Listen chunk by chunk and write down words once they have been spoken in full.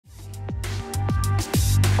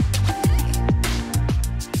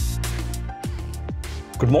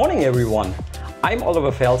Good morning everyone! I'm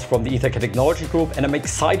Oliver Fels from the EtherCAT Technology Group, and I'm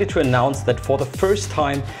excited to announce that for the first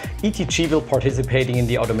time ETG will participating in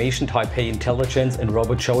the Automation Taipei Intelligence and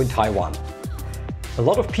Robot Show in Taiwan. A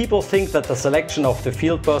lot of people think that the selection of the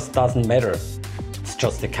field bus doesn't matter. It's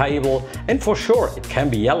just a cable, and for sure it can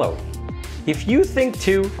be yellow. If you think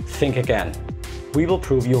too, think again. We will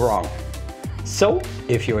prove you wrong. So,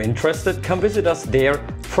 if you're interested, come visit us there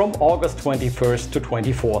from August 21st to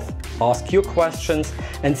 24th. Ask your questions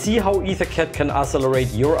and see how EtherCAT can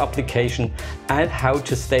accelerate your application and how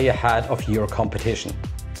to stay ahead of your competition.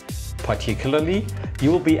 Particularly,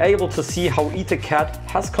 you will be able to see how EtherCAT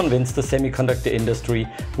has convinced the semiconductor industry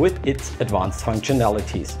with its advanced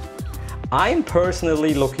functionalities. I'm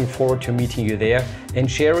personally looking forward to meeting you there and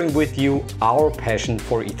sharing with you our passion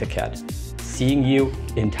for EtherCAT. Seeing you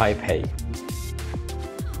in Taipei.